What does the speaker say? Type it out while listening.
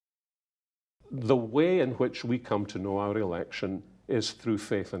the way in which we come to know our election is through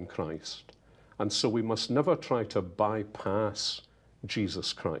faith in Christ. And so we must never try to bypass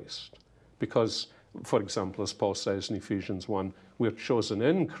Jesus Christ. Because, for example, as Paul says in Ephesians 1, we're chosen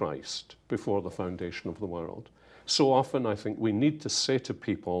in Christ before the foundation of the world. So often I think we need to say to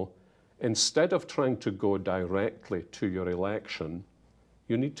people, instead of trying to go directly to your election,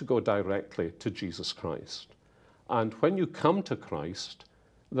 you need to go directly to Jesus Christ. And when you come to Christ,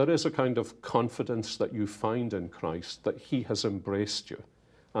 there is a kind of confidence that you find in Christ that he has embraced you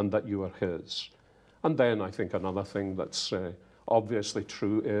and that you are his. And then I think another thing that's obviously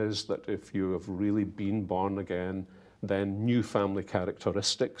true is that if you have really been born again, then new family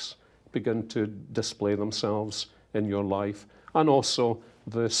characteristics begin to display themselves in your life. And also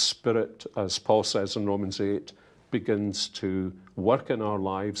the Spirit, as Paul says in Romans 8, begins to work in our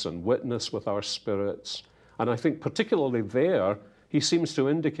lives and witness with our spirits. And I think particularly there, he seems to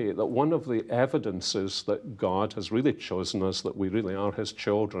indicate that one of the evidences that God has really chosen us, that we really are his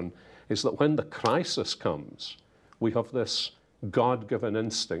children, is that when the crisis comes, we have this God-given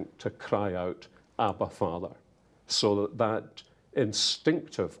instinct to cry out, Abba, Father. So that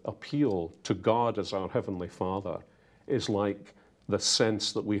instinctive appeal to God as our Heavenly Father is like the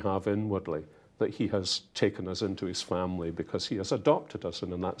sense that we have inwardly that he has taken us into his family because he has adopted us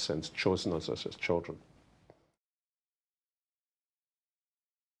and in that sense chosen us as his children.